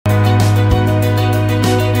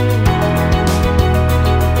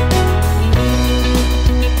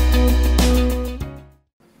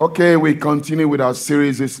Okay, we continue with our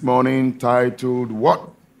series this morning titled what?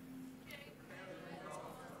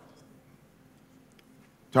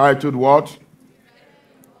 Titled what?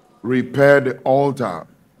 Repair the altar.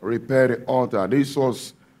 Repair the altar. This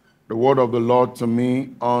was the word of the Lord to me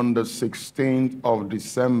on the 16th of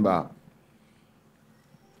December.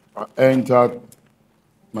 I entered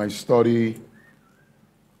my study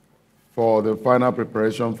for the final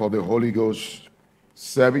preparation for the Holy Ghost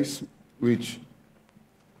service, which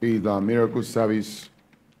is a miracle service.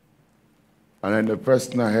 And then the first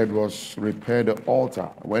thing I heard was repair the altar.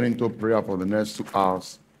 I went into prayer for the next 2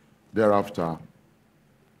 hours thereafter.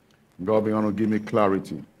 God began to give me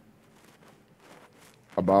clarity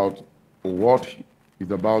about what he's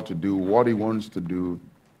about to do, what he wants to do,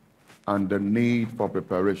 and the need for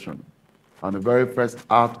preparation. And the very first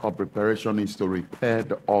act of preparation is to repair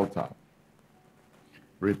the altar.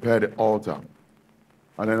 Repair the altar.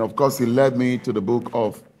 And then, of course, he led me to the book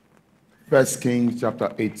of 1 Kings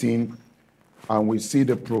chapter 18. And we see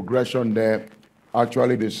the progression there.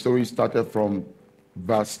 Actually, the story started from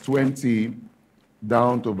verse 20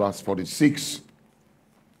 down to verse 46.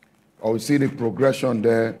 We see the progression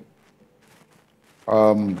there.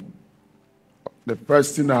 The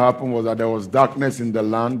first thing that happened was that there was darkness in the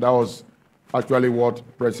land. That was actually what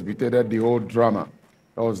precipitated the whole drama.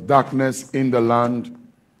 There was darkness in the land.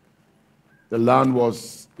 The land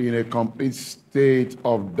was in a complete state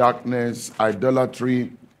of darkness.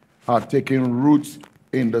 Idolatry had taken root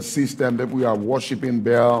in the system that we are worshiping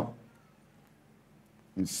Baal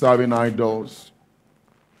and serving idols.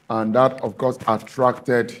 And that, of course,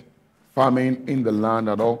 attracted famine in the land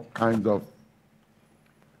and all kinds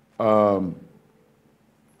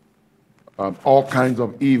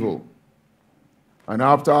of evil. And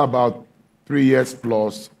after about 3 years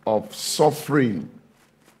plus of suffering,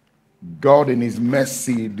 God in his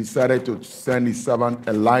mercy decided to send his servant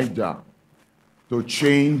Elijah to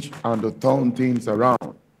change and to turn things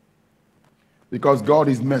around. Because God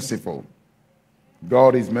is merciful.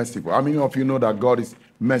 God is merciful. How many of you know that God is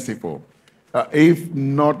merciful? If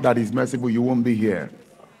not that he's merciful, you won't be here.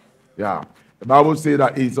 Yeah. The Bible says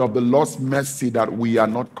that it's of the Lord's mercy that we are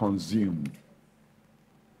not consumed.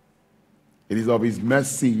 It is of his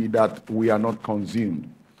mercy that we are not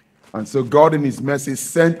consumed. And so God in his mercy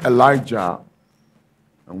sent Elijah.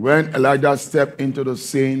 And when Elijah stepped into the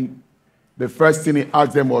scene, the first thing he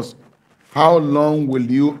asked them was, how long will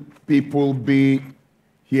you people be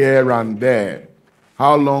here and there?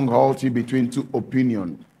 How long halt you between two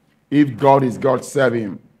opinions? If God is God, serve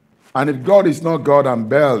him. And if God is not God and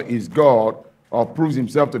Baal is God, or proves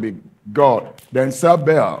himself to be God, then serve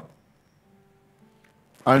Baal.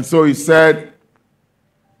 And so he said,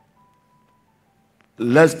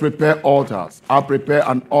 let's prepare altars. I'll prepare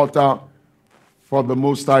an altar for the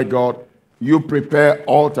Most High God. You prepare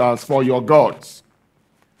altars for your gods.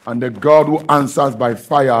 And the God who answers by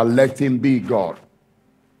fire, let him be God.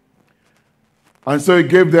 And so he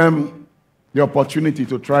gave them the opportunity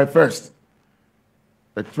to try first.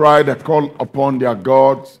 They tried to call upon their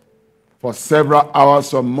gods for several hours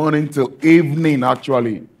from morning till evening,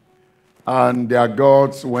 actually. And their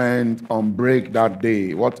gods went on break that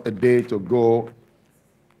day. What a day to go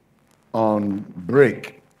on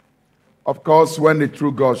break. Of course, when the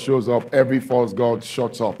true God shows up, every false God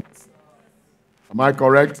shuts up. Am I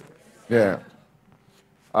correct? Yeah.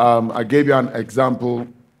 I gave you an example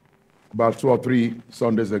about 2 or 3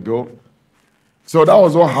 Sundays ago. So that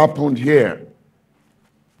was what happened here.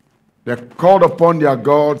 They called upon their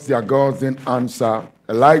gods didn't answer.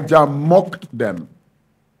 Elijah mocked them.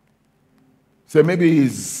 So maybe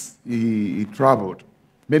he traveled.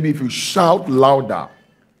 Maybe if you shout louder,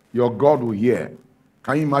 your God will hear.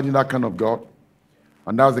 Can you imagine that kind of God?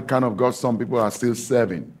 And that's the kind of God some people are still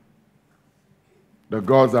serving. The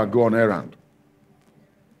gods that go on errand.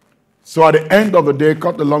 So at the end of the day,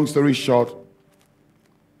 cut the long story short,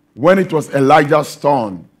 when it was Elijah's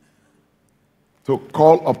turn to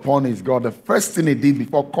call upon his God, the first thing he did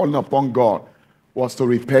before calling upon God was to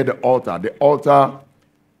repair the altar. The altar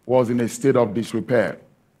was in a state of disrepair.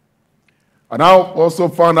 And I also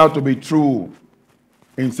found out to be true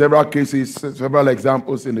in several cases, several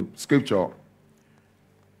examples in the scripture,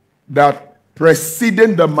 that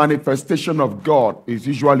preceding the manifestation of God is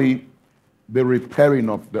usually the repairing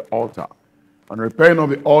of the altar. And repairing of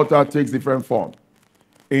the altar takes different form.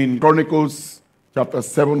 In Chronicles chapter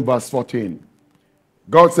 7 verse 14,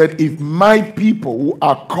 God said, if my people who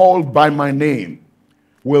are called by my name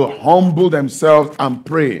will humble themselves and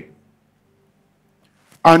pray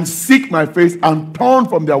and seek my face and turn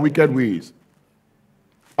from their wicked ways,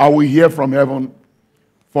 I will hear from heaven,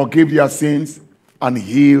 forgive their sins, and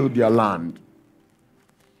heal their land.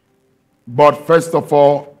 But first of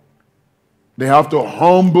all, they have to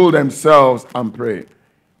humble themselves and pray,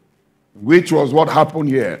 which was what happened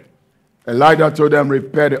here. Elijah told them,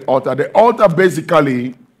 repair the altar. The altar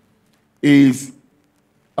basically is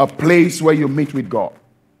a place where you meet with God.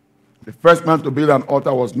 The first man to build an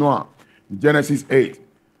altar was Noah, in Genesis 8.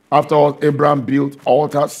 Afterwards, Abraham built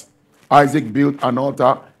altars. Isaac built an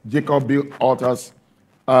altar. Jacob built altars.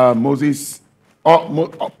 Moses,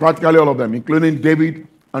 practically all of them, including David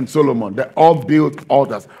and Solomon, they all built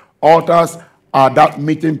altars. Altars are that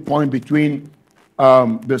meeting point between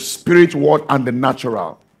the spirit world and the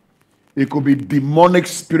natural. It could be demonic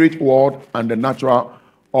spirit world and the natural,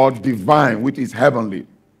 or divine, which is heavenly,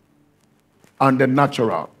 and the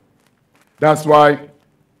natural. That's why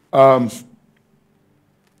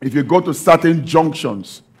if you go to certain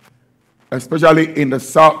junctions, especially in the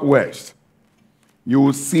southwest, you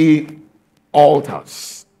will see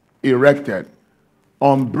altars erected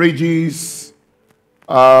on bridges,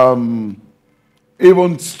 even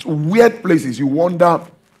weird places. You wonder,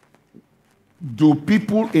 do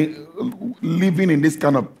people living in this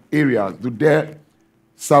kind of areas, do they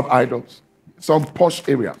serve idols? Some posh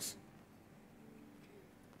areas,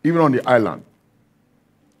 even on the island,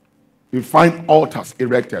 you find altars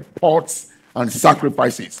erected, pots and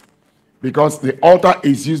sacrifices, because the altar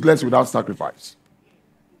is useless without sacrifice.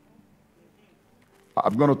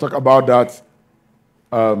 I'm going to talk about that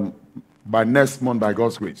by next month, by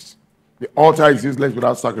God's grace. The altar is useless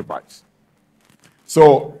without sacrifice.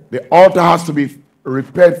 So the altar has to be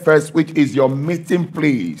repaired first, which is your meeting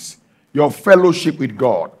place, your fellowship with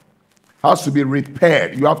God has to be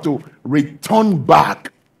repaired. You have to return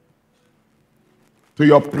back to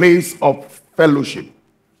your place of fellowship.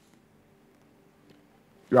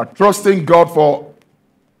 You are trusting God for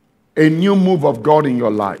a new move of God in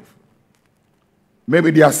your life.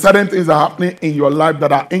 Maybe there are certain things that are happening in your life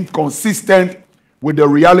that are inconsistent with the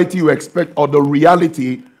reality you expect or the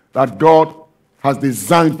reality that God has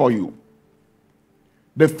designed for you.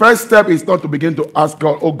 The first step is not to begin to ask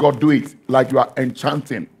God, oh God, do it, like you are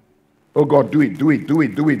enchanting. Oh God, do it, do it, do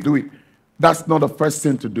it, do it, do it. That's not the first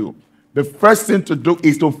thing to do. The first thing to do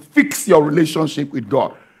is to fix your relationship with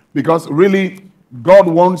God. Because really, God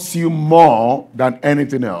wants you more than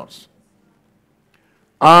anything else.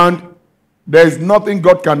 And there's nothing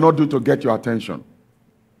God cannot do to get your attention.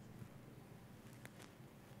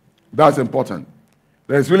 That's important.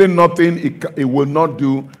 There's really nothing it will not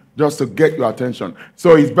do just to get your attention.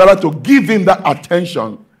 So it's better to give him that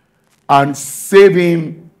attention and save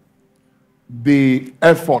him the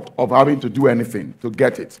effort of having to do anything to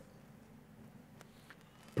get it.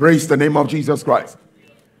 Praise the name of Jesus Christ.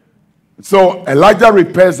 So Elijah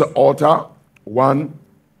repairs the altar. 1.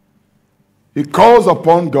 He calls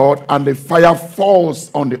upon God and the fire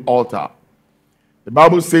falls on the altar. The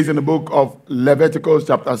Bible says in the book of Leviticus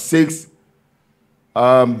chapter 6,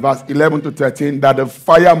 verse 11 to 13, that the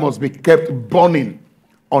fire must be kept burning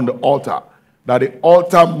on the altar. That the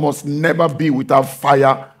altar must never be without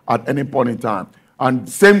fire at any point in time. And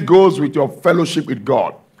same goes with your fellowship with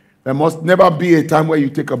God. There must never be a time where you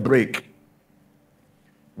take a break,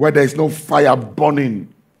 where there is no fire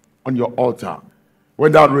burning on your altar,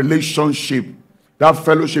 where that relationship, that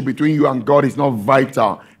fellowship between you and God is not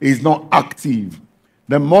vital, is not active.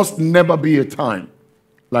 There must never be a time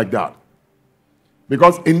like that.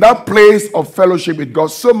 Because in that place of fellowship with God,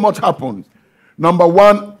 so much happens. Number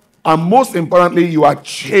 1, and most importantly, you are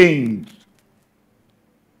changed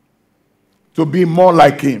to be more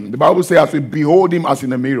like him. The Bible says, as we behold him as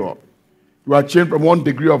in a mirror, you are changed from one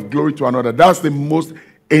degree of glory to another. That's the most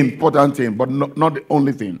important thing, but not the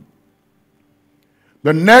only thing.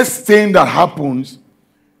 The next thing that happens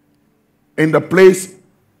in the place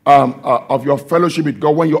of your fellowship with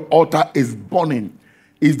God when your altar is burning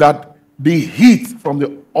is that the heat from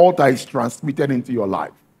the altar is transmitted into your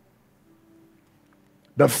life.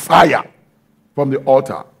 The fire from the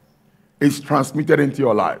altar is transmitted into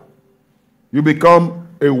your life. You become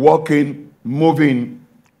a walking, moving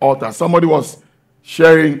altar. Somebody was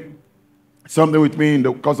sharing something with me in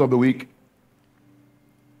the course of the week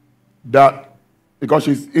that because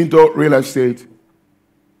she's into real estate,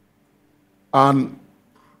 and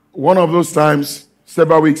one of those times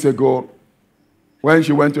several weeks ago when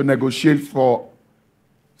she went to negotiate for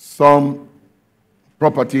some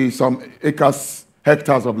property, some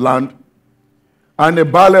hectares of land, and the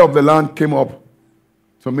buyer of the land came up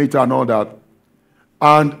to meet her and all that.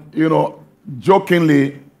 And,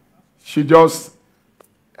 jokingly, she just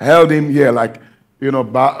held him here like,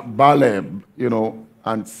 ballet,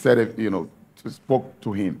 and said it, spoke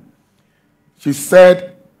to him. She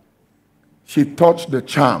said she touched the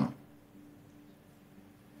charm.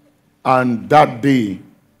 And that day,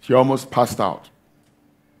 she almost passed out.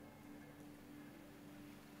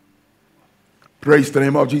 Praise the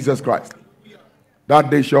name of Jesus Christ. That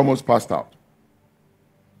day, she almost passed out.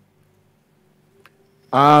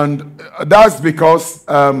 And that's because,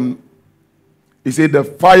 you see, the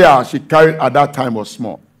fire she carried at that time was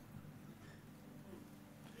small.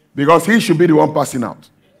 Because he should be the one passing out.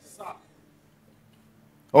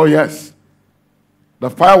 Oh, yes. The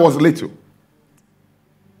fire was little.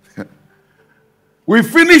 We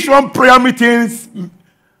finished one prayer meeting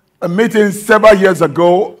several years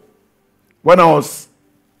ago when I was,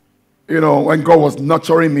 when God was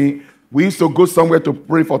nurturing me. We used to go somewhere to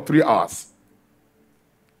pray for 3 hours.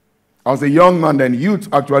 I was a young man then, youth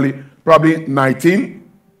actually, probably 19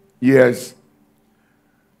 years.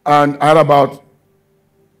 And I had about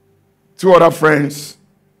 2 other friends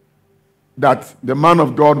that the man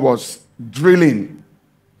of God was drilling.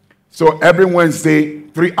 So every Wednesday,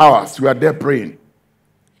 3 hours, we are there praying.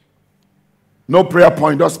 No prayer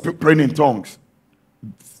point, just praying in tongues.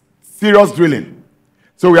 Serious drilling.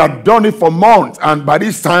 So we had done it for months. And by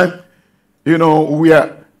this time, we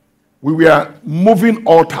were moving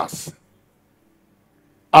altars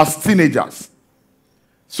as teenagers.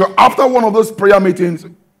 So after one of those prayer meetings,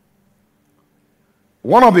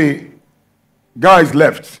 one of the guys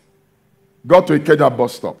left, got to a Ikeja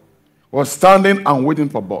bus stop, was standing and waiting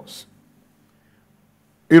for bus.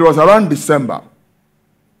 It was around December.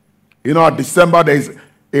 At December, there is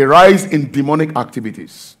a rise in demonic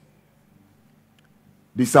activities.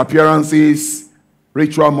 Disappearances,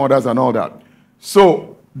 ritual murders, and all that.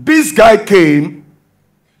 So this guy came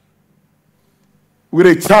with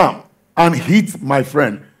a charm and hit my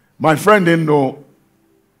friend. My friend didn't know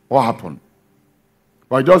what happened.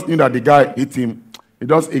 But I just knew that the guy hit him. He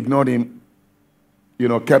just ignored him,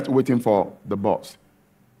 kept waiting for the bus.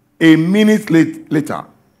 A minute later,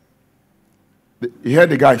 he heard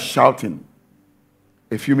the guy shouting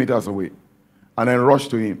a few meters away and then rushed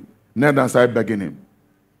to him. Knelt and started begging him.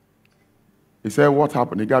 He said, what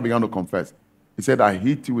happened? The guy began to confess. He said, I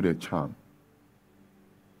hit you with a charm.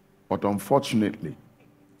 But unfortunately,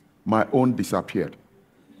 my own disappeared.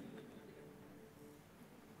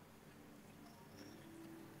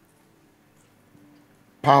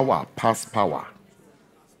 Power past power.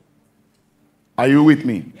 Are you with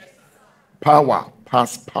me? Power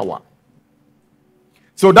past power.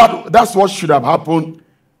 So that's what should have happened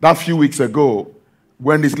that few weeks ago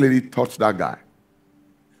when this lady touched that guy.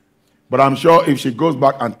 But I'm sure if she goes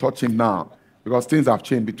back and touches him now, because things have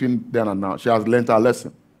changed between then and now, she has learned her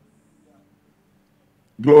lesson.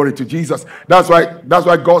 Glory to Jesus. That's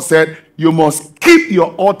why God said, you must keep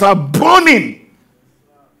your altar burning.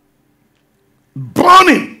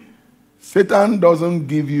 Burning. Satan doesn't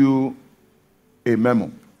give you a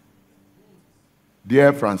memo.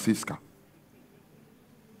 Dear Francisca,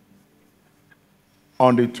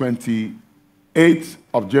 on the 28th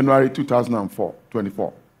of January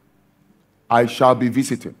 2024, I shall be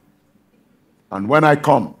visiting. And when I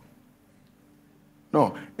come,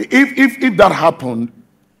 no, if that happened,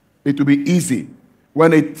 it will be easy.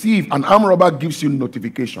 When a thief, an armed robber gives you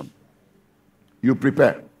notification, you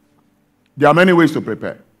prepare. There are many ways to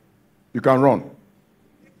prepare. You can run.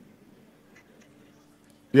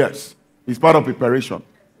 Yes, it's part of preparation.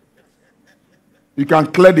 You can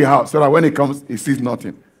clear the house so that when he comes, he sees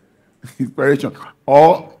nothing. Preparation.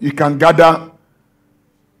 Or you can gather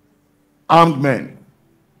armed men.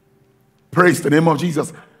 Praise the name of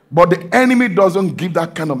Jesus. But the enemy doesn't give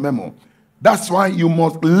that kind of memo. That's why you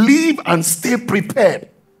must live and stay prepared.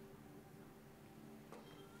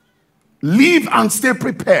 Live and stay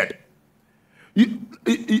prepared.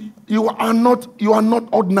 You are not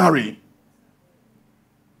ordinary.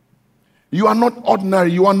 You are not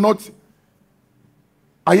ordinary. You are not.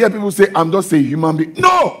 I hear people say, I'm just a human being.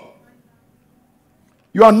 No!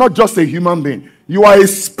 You are not just a human being. You are a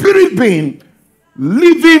spirit being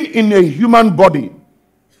living in a human body.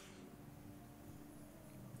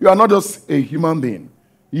 You are not just a human being.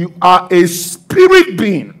 You are a spirit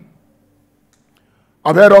being.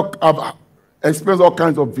 I've experienced all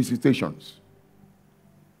kinds of visitations,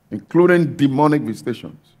 including demonic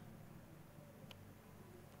visitations,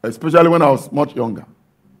 especially when I was much younger.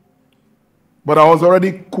 But I was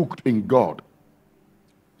already cooked in God.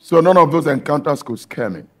 So none of those encounters could scare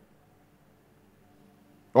me.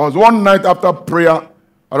 There was one night after prayer,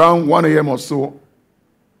 around 1 a.m. or so,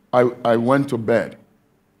 I went to bed.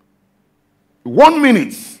 1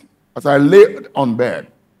 minute, as I lay on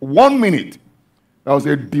bed, 1 minute, there was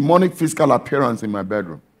a demonic physical appearance in my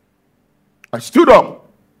bedroom. I stood up,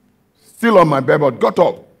 still on my bed, but got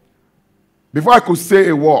up. Before I could say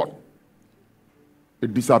a word,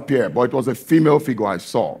 it disappeared. But it was a female figure I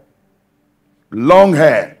saw. Long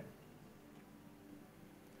hair.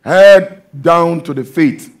 Head down to the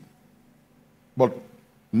feet. But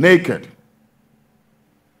naked.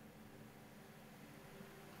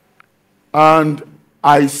 And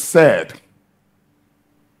I said,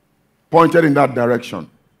 pointed in that direction,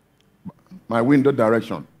 my window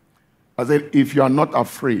direction. I said, if you are not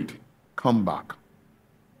afraid, come back.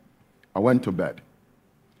 I went to bed.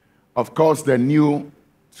 Of course, they knew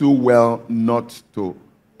too well not to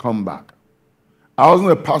come back. I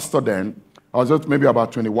wasn't a pastor then. I was just maybe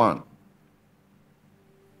about 21.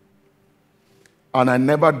 And I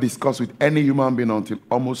never discussed with any human being until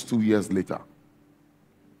almost 2 years later.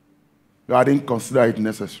 I didn't consider it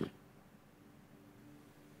necessary.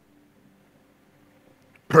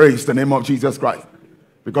 Praise the name of Jesus Christ.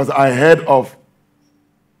 Because I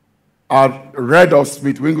read of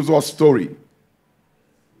Smith Wigglesworth's story.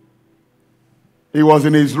 He was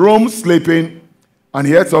in his room sleeping, and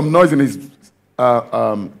he heard some noise in his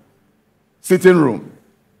sitting room.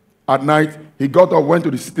 At night, he got up, went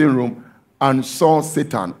to the sitting room, and saw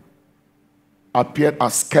Satan appeared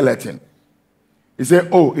as skeleton. He said,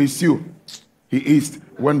 oh, it's you. He eased,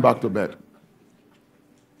 went back to bed.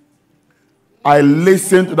 I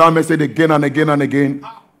listened to that message again and again and again.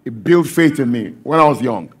 It built faith in me when I was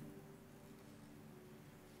young.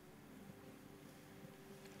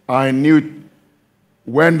 I knew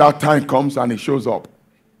when that time comes and he shows up,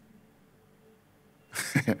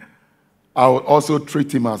 I would also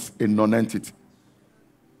treat him as a non-entity.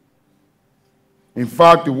 In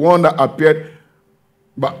fact, the one that appeared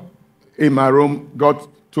in my room, God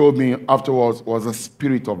told me afterwards, was a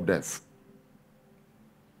spirit of death.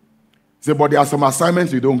 He said, but there are some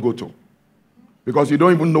assignments you don't go to because you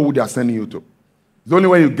don't even know who they are sending you to. It's only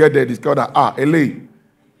when you get there, discover that, LA.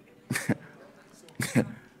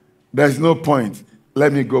 There's no point.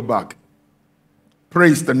 Let me go back.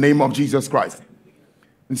 Praise the name of Jesus Christ.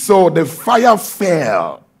 And so the fire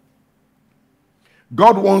fell.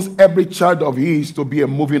 God wants every child of his to be a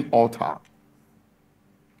moving altar.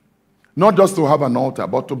 Not just to have an altar,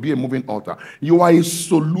 but to be a moving altar. You are a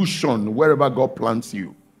solution wherever God plants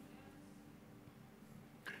you.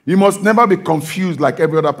 You must never be confused like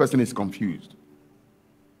every other person is confused.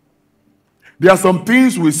 There are some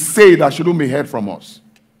things we say that shouldn't be heard from us.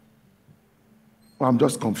 Well, I'm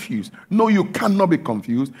just confused. No, you cannot be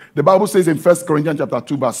confused. The Bible says in 1 Corinthians chapter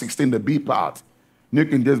 2, verse 16, the B part, New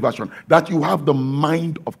King James Version, that you have the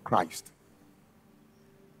mind of Christ.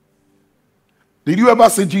 Did you ever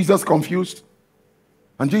see Jesus confused?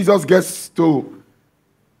 And Jesus gets to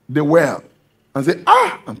the well and say,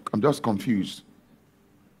 I'm just confused.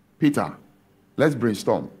 Peter, let's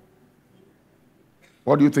brainstorm.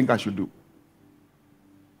 What do you think I should do?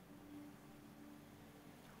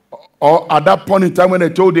 Or at that point in time when they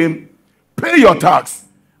told him, pay your tax,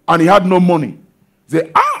 and he had no money. He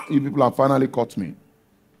said, you people have finally caught me.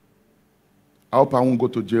 I hope I won't go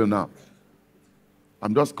to jail now.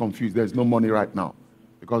 I'm just confused. There's no money right now.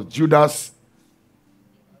 Because Judas,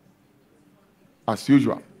 as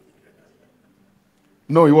usual.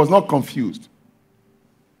 No, he was not confused.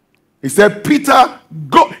 He said, Peter,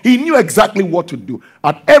 go. He knew exactly what to do.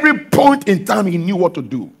 At every point in time, he knew what to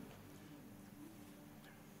do.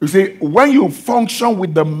 You see, when you function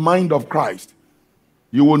with the mind of Christ,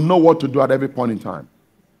 you will know what to do at every point in time.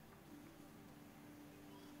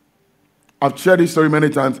 I've shared this story many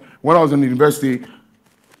times. When I was in university,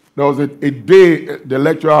 there was a day the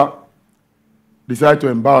lecturer decided to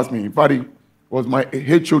embarrass me. In fact, it was my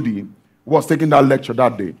HOD who was taking that lecture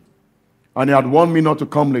that day. And he had warned me not to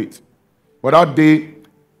come late. But that day,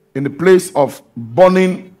 in the place of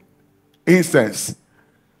burning incense,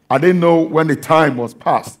 I didn't know when the time was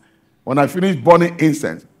past. When I finished burning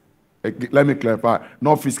incense, let me clarify,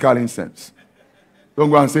 not physical incense. Don't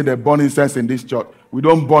go and say they burn incense in this church. We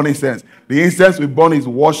don't burn incense. The incense we burn is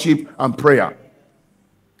worship and prayer.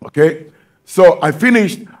 Okay? So I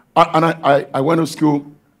finished, and I went to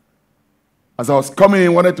school. As I was coming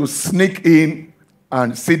in, wanted to sneak in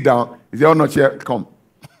and sit down. He said, Onochie, come.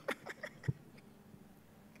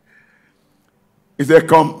 He said,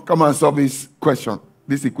 come and solve this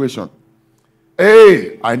equation.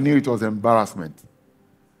 Hey, I knew it was embarrassment.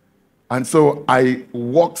 And so I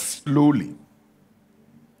walked slowly.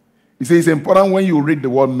 He says it's important when you read the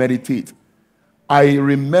word meditate. I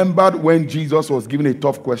remembered when Jesus was given a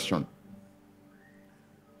tough question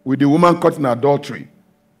with the woman caught in adultery.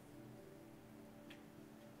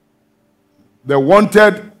 They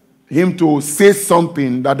wanted him to say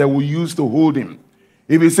something that they would use to hold him.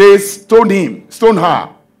 If he says, stone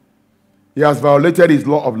her, he has violated his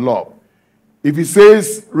law of love. If he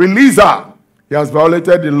says, release her, He has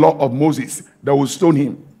violated the law of Moses that will stone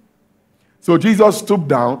him. So Jesus stooped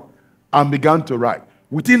down and began to write.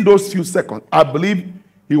 Within those few seconds, I believe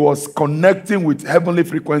he was connecting with heavenly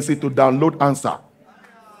frequency to download answer.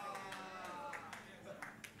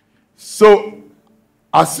 So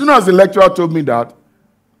as soon as the lecturer told me that,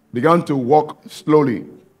 began to walk slowly.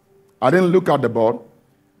 I didn't look at the board. It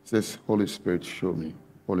says, Holy Spirit, show me.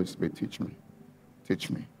 Holy Spirit, teach me. Teach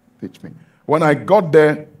me. Teach me. When I got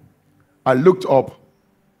there, I looked up,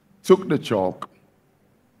 took the chalk,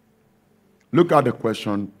 looked at the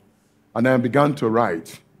question, and then began to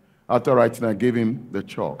write. After writing, I gave him the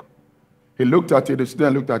chalk. He looked at it, the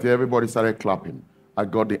student looked at it, everybody started clapping. I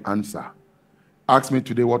got the answer. Asked me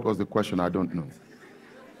today what was the question, I don't know.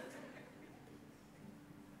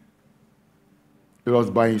 It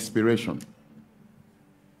was by inspiration.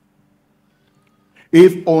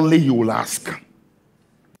 If only you will ask.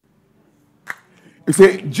 You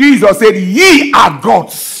see, Jesus said, ye are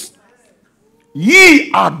gods.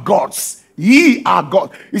 Ye are gods. Ye are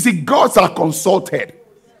gods. You see, gods are consulted.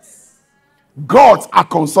 Gods are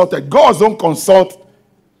consulted. Gods don't consult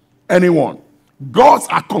anyone. Gods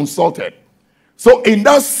are consulted. So in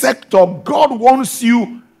that sector, God wants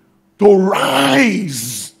you to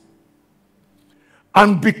rise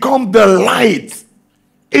and become the light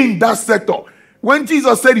in that sector. When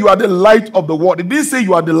Jesus said you are the light of the world, he didn't say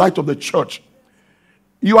you are the light of the church.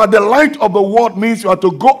 You are the light of the world means you are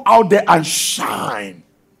to go out there and shine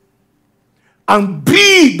and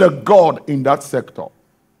be the God in that sector.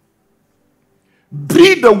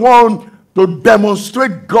 Be the one to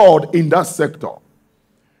demonstrate God in that sector.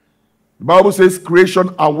 The Bible says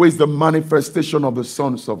creation awaits the manifestation of the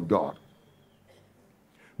sons of God.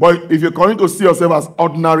 But if you're going to see yourself as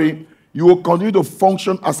ordinary, you will continue to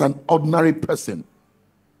function as an ordinary person.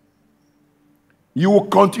 You will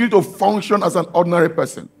continue to function as an ordinary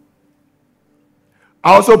person.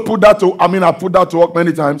 I also put that to work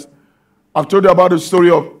many times. I've told you about the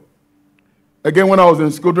story of, again, when I was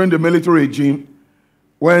in school during the military regime,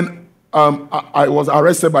 when I was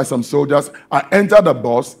arrested by some soldiers, I entered the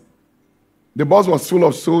bus. The bus was full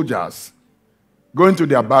of soldiers going to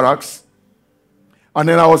their barracks. And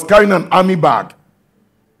then I was carrying an army bag.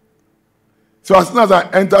 So as soon as I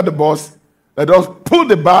entered the bus, they just pulled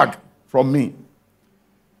the bag from me.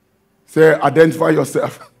 Say, identify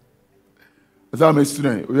yourself. I said, I'm a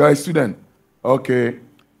student. You are a student. Okay.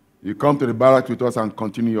 You come to the barracks with us and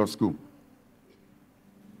continue your school.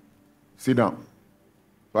 Sit down.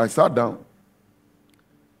 So I sat down.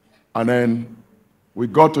 And then we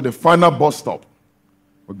got to the final bus stop.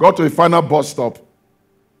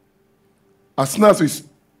 As soon as we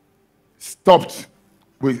stopped,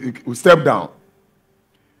 we stepped down.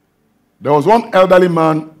 There was one elderly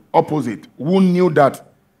man opposite who knew that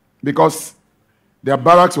because their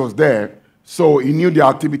barracks was there, so he knew their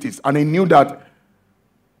activities. And he knew that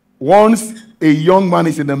once a young man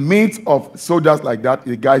is in the midst of soldiers like that,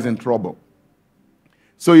 the guy is in trouble.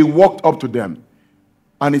 So he walked up to them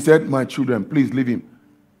and he said, my children, please leave him.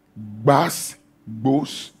 Bass,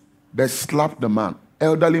 boss, they slapped the man,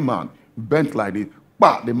 elderly man, bent like this.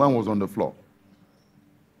 Bah, the man was on the floor.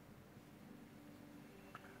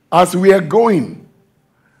 As we are going,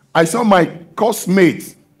 I saw my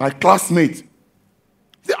classmate.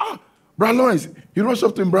 Say, Brother Lawrence. He rushed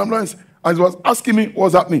up to him, Brother Lawrence, and he was asking me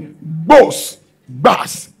what's happening. Boss,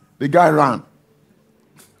 bass. The guy ran.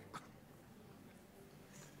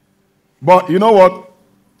 But you know what?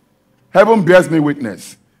 Heaven bears me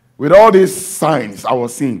witness. With all these signs I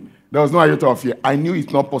was seeing, there was no iota of fear. I knew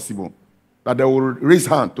it's not possible that they will raise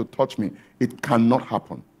hand to touch me. It cannot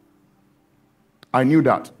happen. I knew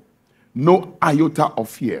that. No iota of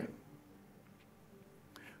fear.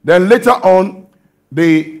 Then later on,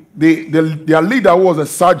 their leader, who was a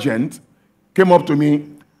sergeant, came up to me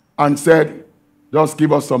and said, just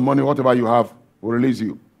give us some money, whatever you have, we'll release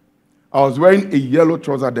you. I was wearing a yellow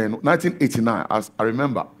trouser then, 1989, as I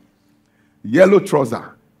remember. Yellow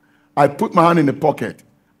trouser. I put my hand in the pocket.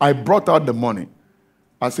 I brought out the money.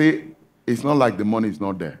 I say, it's not like the money is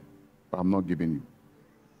not there, but I'm not giving you.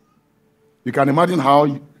 You can imagine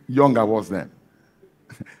how young I was then.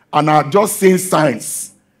 And I just seen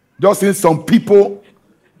signs. Just seen some people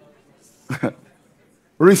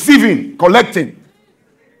receiving, collecting.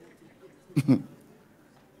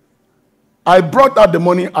 I brought out the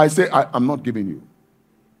money. I said, I'm not giving you.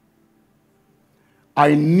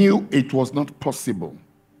 I knew it was not possible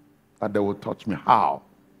that they would touch me. How?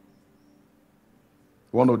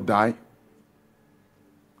 You want to die?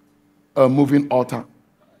 A moving altar.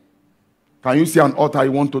 Can you see an altar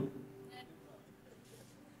you want to?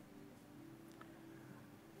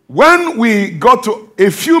 When we got to a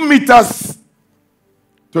few meters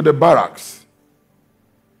to the barracks.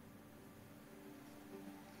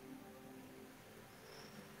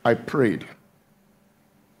 I prayed.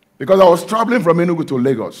 Because I was traveling from Enugu to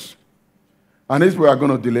Lagos. And these were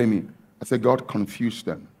going to delay me. I said, God, confuse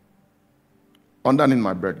them. Underneath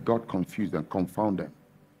my breath, God, confuse them, confound them,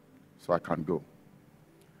 so I can go.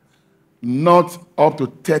 Not up to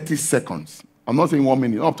 30 seconds. I'm not saying 1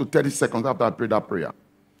 minute, up to 30 seconds after I prayed that prayer.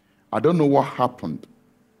 I don't know what happened.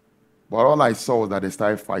 But all I saw was that they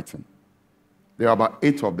started fighting. There were about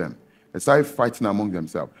 8 of them. They started fighting among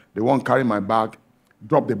themselves. They won't carry my bag,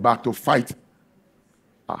 drop the bag to fight.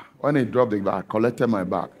 When they dropped the bag, I collected my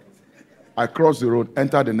bag. I crossed the road,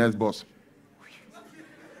 entered the next bus.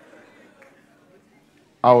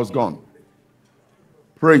 I was gone.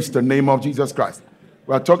 Praise the name of Jesus Christ.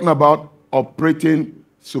 We are talking about operating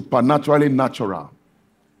supernaturally natural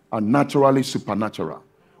and naturally supernatural.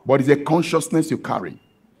 But it's a consciousness you carry.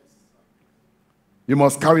 You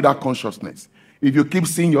must carry that consciousness. If you keep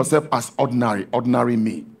seeing yourself as ordinary, ordinary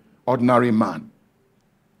me, ordinary man,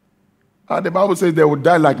 the Bible says they will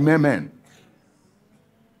die like mere men.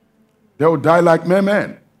 They will die like mere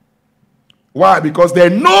men. Why? Because they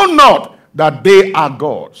know not that they are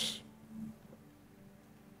gods.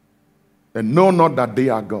 They know not that they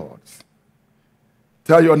are gods.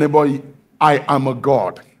 Tell your neighbor, I am a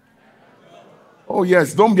God. Oh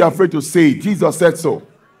yes, don't be afraid to say it. Jesus said so.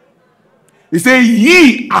 He said,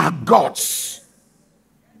 ye are gods.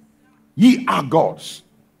 Ye are gods.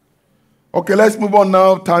 Okay, let's move on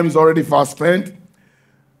now. Time is already fast spent.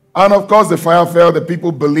 And of course, the fire fell. The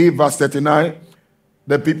people believed. Verse 39.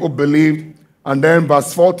 The people believed. And then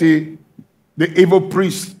verse 40. The evil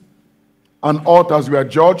priests and altars were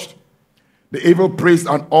judged. The evil priests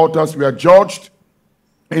and altars were judged.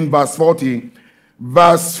 In verse 40.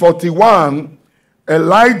 Verse 41.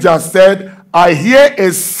 Elijah said, I hear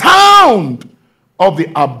a sound of the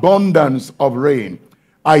abundance of rain.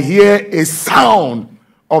 I hear a sound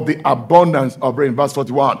of the abundance of rain. Verse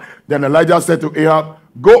 41. Then Elijah said to Ahab,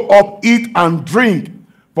 go up, eat and drink,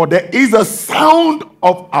 for there is a sound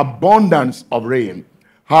of abundance of rain.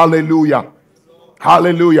 Hallelujah.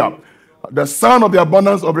 Hallelujah. The sound of the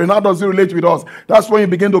abundance of rain. How does it relate with us? That's when you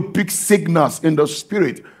begin to pick signals in the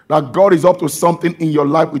spirit that God is up to something in your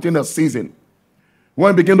life within a season.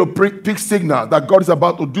 When you begin to pick signals that God is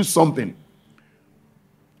about to do something,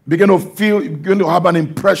 begin to have an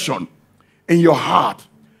impression in your heart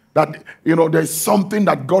that, there's something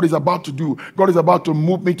that God is about to do. God is about to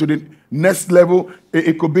move me to the next level.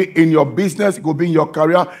 It could be in your business. It could be in your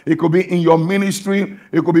career. It could be in your ministry.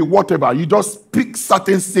 It could be whatever. You just pick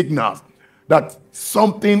certain signals that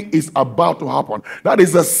something is about to happen. That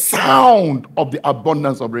is the sound of the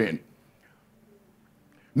abundance of rain.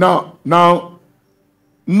 Now,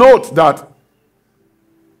 note that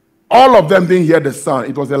all of them didn't hear the sound.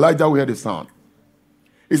 It was Elijah who heard the sound.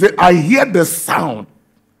 He said, I hear the sound.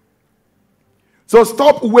 So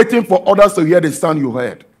stop waiting for others to hear the sound you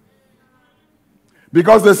heard.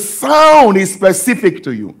 Because the sound is specific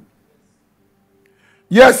to you.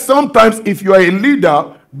 Yes, sometimes if you are a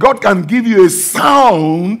leader, God can give you a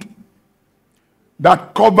sound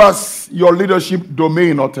that covers your leadership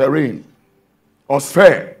domain or terrain or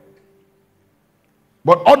sphere.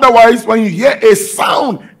 But otherwise, when you hear a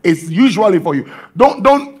sound, it's usually for you.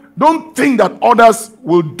 Don't think that others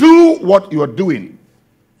will do what you are doing.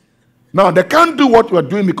 Now, they can't do what you are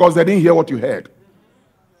doing because they didn't hear what you heard.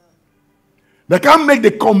 They can't make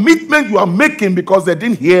the commitment you are making because they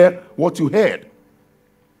didn't hear what you heard.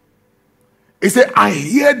 He said, I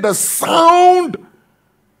hear the sound.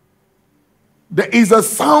 There is a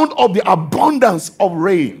sound of the abundance of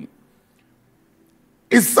rain.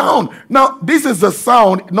 It's sound. Now, this is the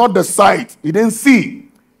sound, not the sight. He didn't see.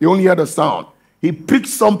 He only heard the sound. He picked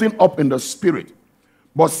something up in the spirit.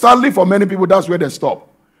 But sadly, for many people, that's where they stop.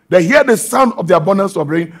 They hear the sound of the abundance of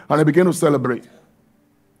rain and they begin to celebrate.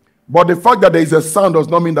 But the fact that there is a sound does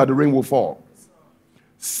not mean that the rain will fall.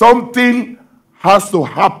 Something has to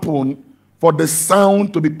happen for the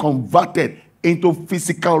sound to be converted into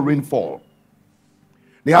physical rainfall.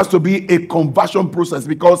 There has to be a conversion process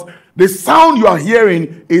because the sound you are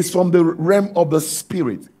hearing is from the realm of the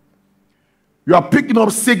spirit. You are picking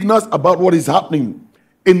up signals about what is happening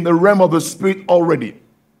in the realm of the spirit already.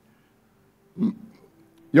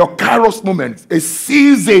 Your Kairos moment, a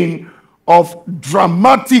season of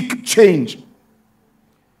dramatic change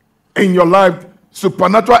in your life,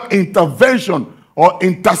 supernatural intervention or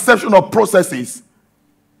interception of processes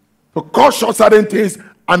to cause short certain things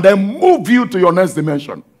and then move you to your next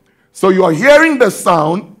dimension. So you are hearing the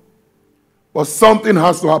sound, but something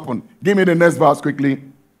has to happen. Give me the next verse quickly.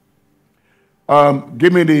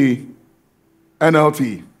 Give me the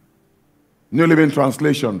NLT. New Living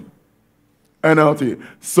Translation. NLT.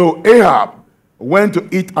 So Ahab went to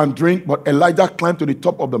eat and drink, but Elijah climbed to the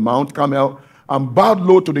top of the Mount Carmel and bowed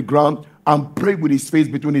low to the ground and prayed with his face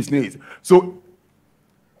between his knees. So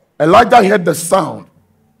Elijah heard the sound.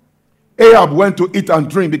 Ahab went to eat and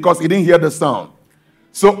drink because he didn't hear the sound.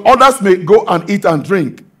 So others may go and eat and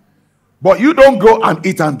drink, but you don't go and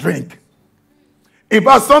eat and drink. In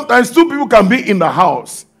fact, sometimes two people can be in the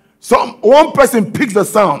house. One person picks the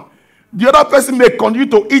sound. The other person may continue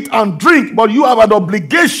to eat and drink, but you have an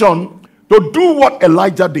obligation to do what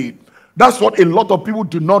Elijah did. That's what a lot of people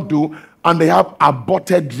do not do, and they have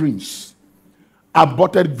aborted dreams,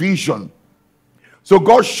 aborted vision. So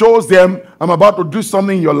God shows them, I'm about to do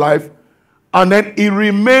something in your life, and then it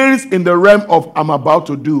remains in the realm of I'm about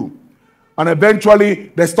to do. And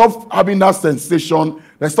eventually, they stop having that sensation,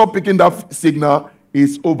 they stop picking that signal,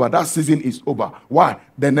 it's over. That season is over. Why?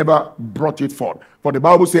 They never brought it forth. For the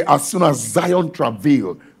Bible says, as soon as Zion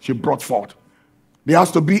travailed, she brought forth. There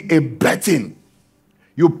has to be a betting.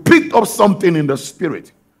 You picked up something in the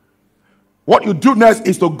spirit. What you do next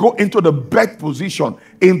is to go into the bet position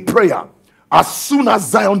in prayer. As soon as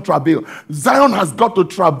Zion travail, Zion has got to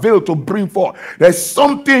travail to bring forth. There's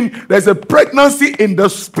a pregnancy in the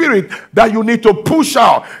spirit that you need to push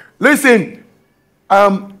out. Listen,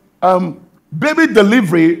 baby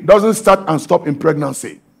delivery doesn't start and stop in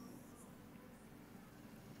pregnancy.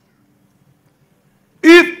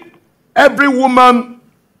 If every woman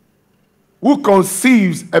who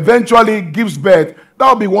conceives eventually gives birth, that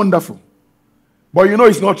would be wonderful. But you know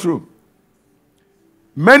it's not true.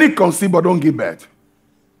 Many conceive but don't give birth.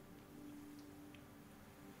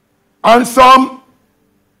 And some,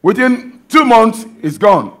 within 2 months, is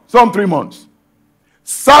gone. Some 3 months.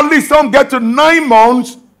 Sadly, some get to 9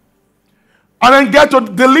 months and then get to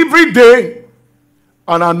delivery day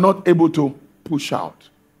and are not able to push out.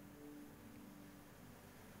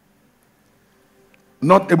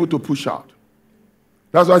 Not able to push out.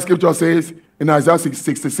 That's why scripture says in Isaiah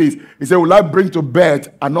 66, it says, will I bring to birth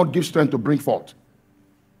and not give strength to bring forth?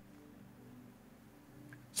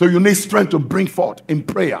 So you need strength to bring forth in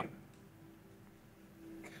prayer.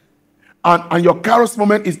 And your Kairos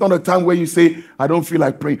moment is not a time where you say, I don't feel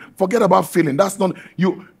like praying. Forget about feeling. That's not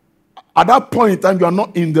you. At that point in time, you are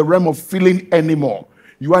not in the realm of feeling anymore.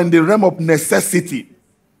 You are in the realm of necessity.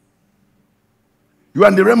 You are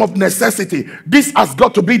in the realm of necessity. This has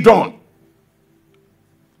got to be done.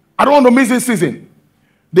 I don't want to miss this season.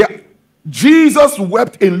 Jesus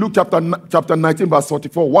wept in Luke chapter 19, verse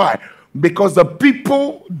 44. Why? Because the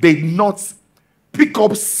people did not pick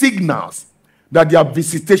up signals that their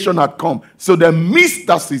visitation had come. So they missed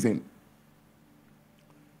that season.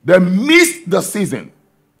 They missed the season.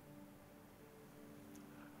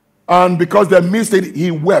 And because they missed it,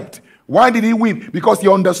 he wept. Why did he weep? Because he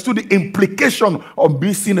understood the implication of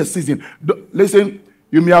missing a season. Listen,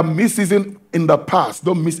 you may have missed season in the past.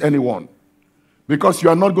 Don't miss anyone. Because you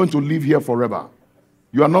are not going to live here forever.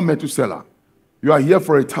 You are not Methuselah. You are here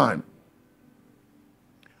for a time.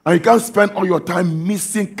 And you can't spend all your time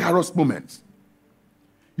missing Kairos moments.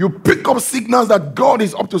 You pick up signals that God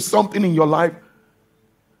is up to something in your life.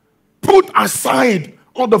 Put aside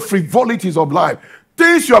all the frivolities of life.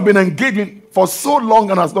 Things you have been engaged in for so long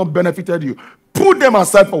and has not benefited you. Put them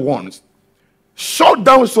aside for once. Shut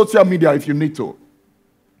down social media if you need to.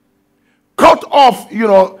 Cut off,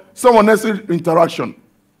 some unnecessary interaction.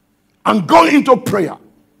 And go into prayer.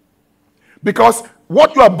 Because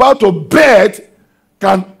what you're about to bet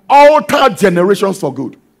can alter generations for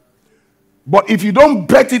good. But if you don't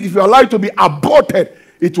bet it, if you allow it to be aborted,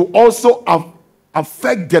 it will also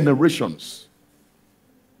affect generations.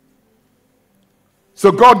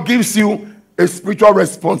 So God gives you a spiritual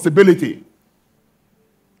responsibility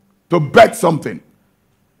to bet something.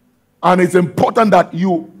 And it's important that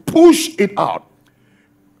you push it out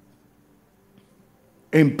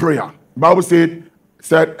in prayer. The Bible said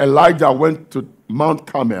Elijah went to Mount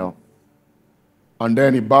Carmel and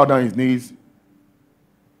then he bowed down his knees,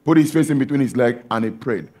 put his face in between his legs, and he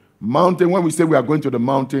prayed. Mountain, when we say we are going to the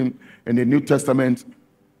mountain in the New Testament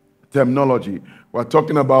terminology, we're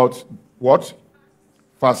talking about what?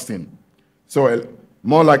 Fasting. So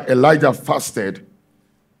more like Elijah fasted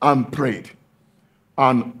and prayed.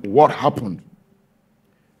 And what happened?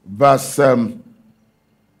 Verse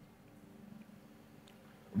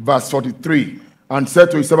 43. And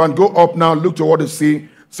said to his servant, go up now, look toward the sea.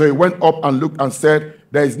 So he went up and looked and said,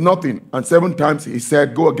 there is nothing. And 7 times he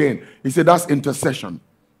said, go again. He said, that's intercession.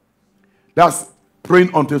 That's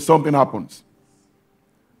praying until something happens.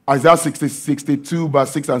 Isaiah 62,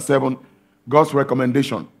 verse 6 and 7, God's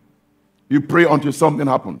recommendation. You pray until something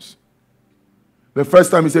happens. The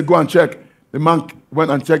first time he said, go and check. The man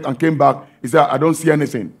went and checked and came back. He said, I don't see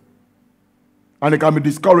anything. And it can be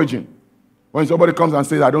discouraging when somebody comes and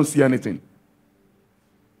says, I don't see anything.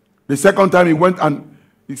 The second time he went and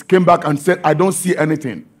he came back and said, I don't see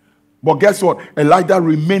anything. But guess what? Elijah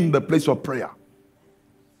remained in the place of prayer.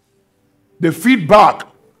 The feedback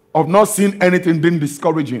of not seeing anything didn't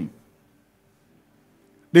discourage him.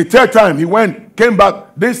 The third time he went, came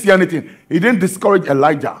back, didn't see anything. He didn't discourage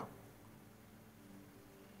Elijah.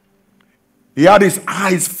 He had his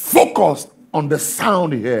eyes focused on the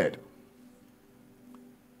sound he heard.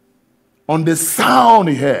 On the sound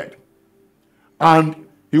he heard. And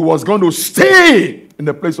he was going to stay in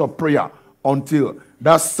the place of prayer until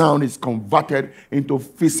that sound is converted into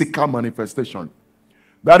physical manifestation.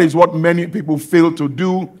 That is what many people fail to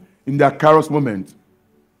do in their Kairos moment.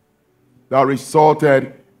 That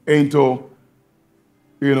resulted into,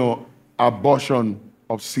 abortion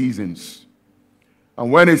of seasons.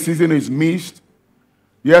 And when a season is missed,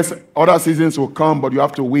 yes, other seasons will come, but you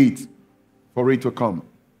have to wait for it to come.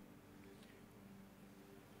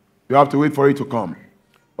 You have to wait for it to come.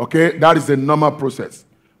 Okay? That is the normal process.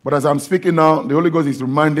 But as I'm speaking now, the Holy Ghost is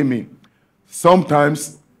reminding me,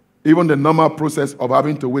 sometimes even the normal process of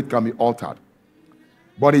having to wait can be altered.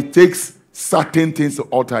 But it takes certain things to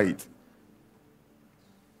alter it.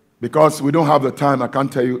 Because we don't have the time, I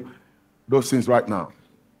can't tell you those things right now.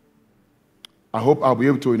 I hope I'll be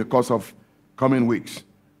able to in the course of coming weeks.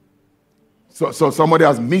 So somebody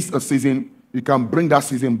has missed a season, you can bring that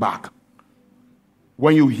season back.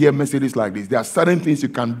 When you hear messages like this, there are certain things you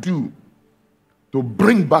can do to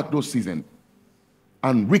bring back those seasons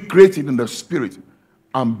and recreate it in the spirit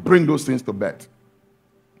and bring those things to bed.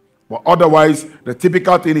 But otherwise, the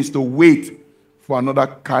typical thing is to wait for another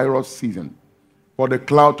Kairos season, for the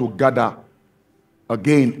cloud to gather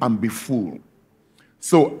again and be full.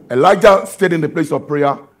 So Elijah stayed in the place of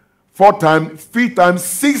prayer 4 times, 3 times,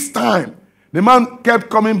 6 times. The man kept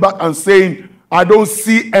coming back and saying, I don't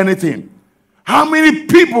see anything. How many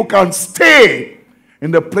people can stay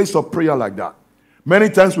in the place of prayer like that? Many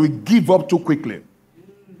times we give up too quickly.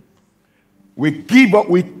 We give up,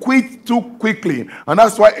 we quit too quickly. And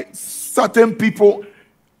that's why certain people,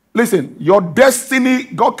 listen, your destiny,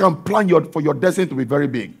 God can plan for your destiny to be very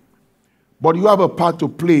big. But you have a part to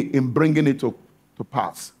play in bringing it to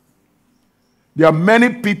pass. There are many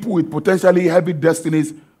people with potentially heavy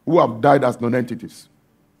destinies who have died as non-entities.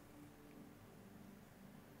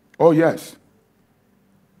 Oh, yes.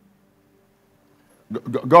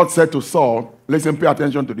 God said to Saul, listen, pay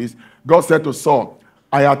attention to this. God said to Saul,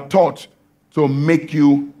 I had thought to make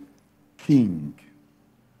you king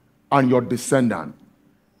and your descendant.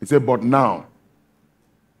 He said, but now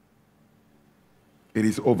it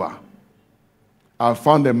is over. I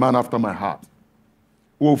found a man after my heart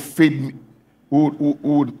who will feed me,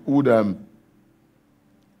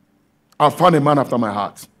 I found a man after my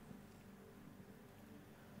heart.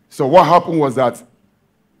 So what happened was that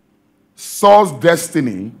Saul's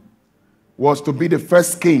destiny was to be the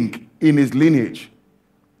first king in his lineage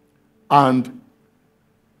and,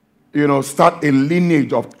 start a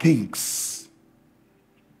lineage of kings.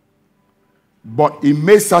 But he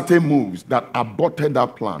made certain moves that aborted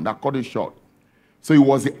that plan, that cut it short. So he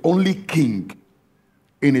was the only king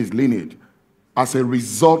in his lineage as a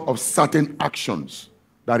result of certain actions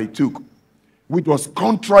that he took, which was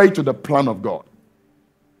contrary to the plan of God.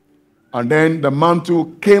 And then the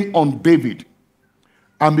mantle came on David.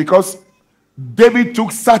 And because David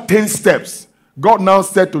took certain steps, God now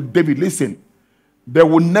said to David, listen, there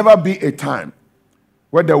will never be a time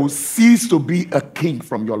where there will cease to be a king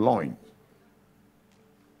from your loins.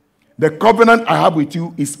 The covenant I have with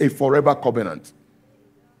you is a forever covenant.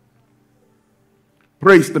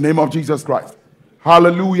 Praise the name of Jesus Christ.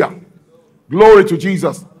 Hallelujah. Glory to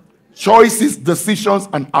Jesus. Choices, decisions,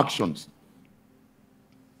 and actions.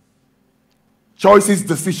 Choices,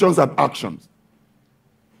 decisions, and actions.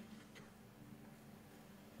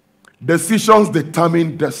 Decisions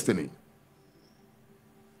determine destiny.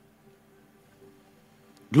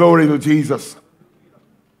 Glory to Jesus.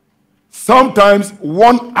 Sometimes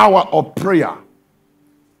 1 hour of prayer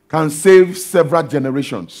can save several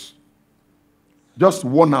generations. Just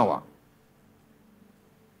 1 hour.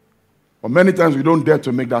 But many times we don't dare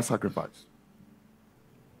to make that sacrifice.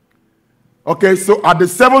 Okay, so at the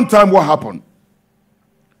 7th time, what happened?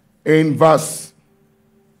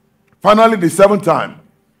 Finally the 7th time.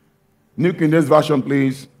 New King James Version,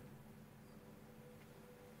 please.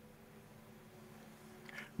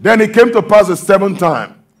 Then it came to pass the 7th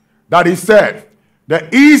time that he said, there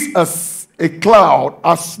is a cloud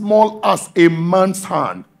as small as a man's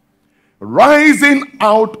hand, rising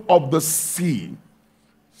out of the sea.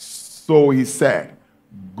 So he said,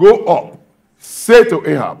 go up, say to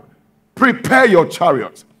Ahab, prepare your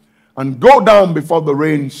chariots, and go down before the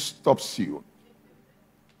rain stops you.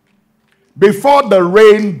 Before the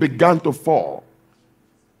rain began to fall,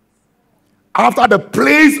 after the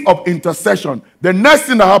place of intercession, the next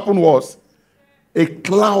thing that happened was a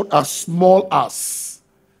cloud as small as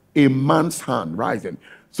a man's hand rising.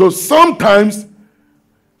 So sometimes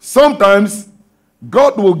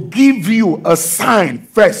God will give you a sign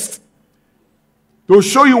first to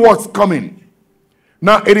show you what's coming.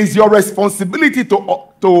 Now it is your responsibility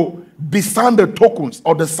to discern the tokens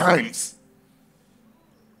or the signs.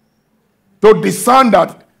 To discern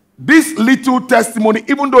that this little testimony,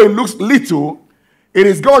 even though it looks little, it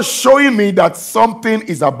is God showing me that something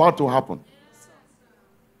is about to happen.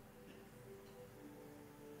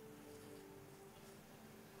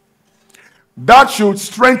 That should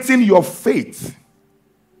strengthen your faith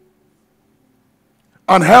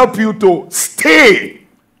and help you to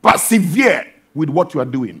persevere with what you are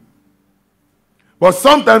doing. But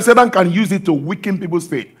sometimes Satan can use it to weaken people's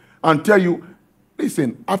faith and tell you,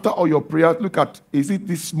 listen, after all your prayers, look at, is it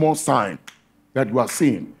this small sign that you are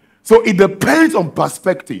seeing? So it depends on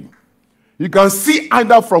perspective. You can see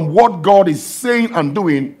either from what God is saying and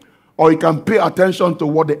doing, or you can pay attention to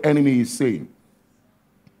what the enemy is saying.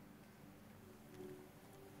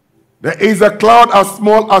 There is a cloud as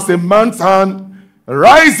small as a man's hand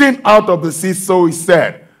rising out of the sea. So he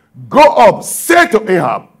said, go up, say to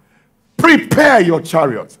Ahab, prepare your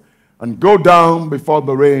chariots, and go down before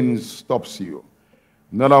the rain stops you.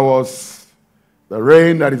 In other words, the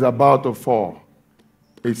rain that is about to fall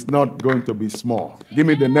is not going to be small. Give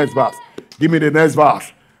me the next verse. Give me the next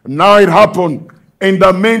verse. Now it happened in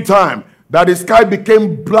the meantime that the sky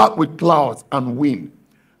became black with clouds and wind,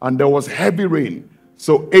 and there was heavy rain.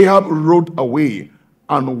 So Ahab rode away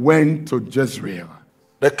and went to Jezreel.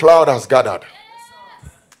 The cloud has gathered.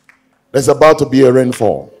 There's about to be a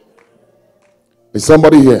rainfall. Is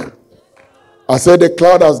somebody here? I said the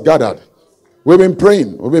cloud has gathered. We've been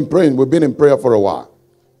praying. We've been in prayer for a while.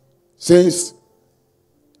 Since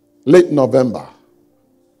late November.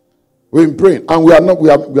 We've been praying. And we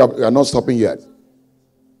are not stopping yet.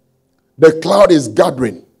 The cloud is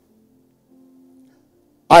gathering.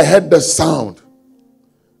 I heard the sound.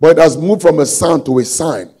 But it has moved from a sound to a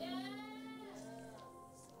sign.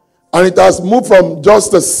 And it has moved from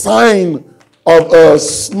just a sign of a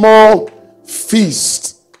small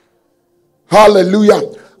feast. Hallelujah.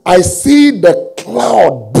 I see the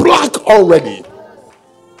cloud black already.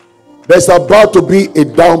 There's about to be a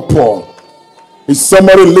downpour. Is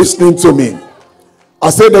somebody listening to me? I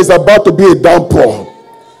said there's about to be a downpour.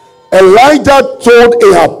 Elijah told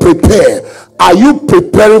Ahab, prepare. Are you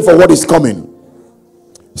preparing for what is coming?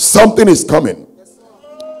 Something is coming.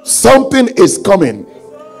 Something is coming.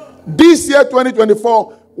 This year,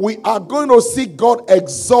 2024, we are going to see God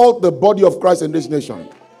exalt the body of Christ in this nation.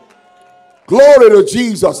 Glory to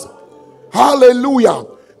Jesus. Hallelujah.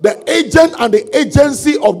 The agent and the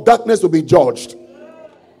agency of darkness will be judged.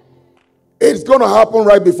 It's going to happen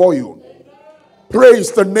right before you.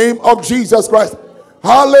 Praise the name of Jesus Christ.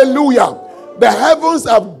 Hallelujah. The heavens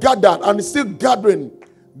have gathered and it's still gathering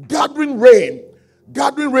rain.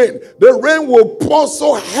 Gathering rain. The rain will pour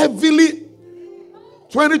so heavily.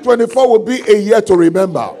 2024 will be a year to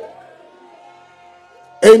remember.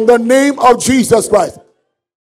 In the name of Jesus Christ.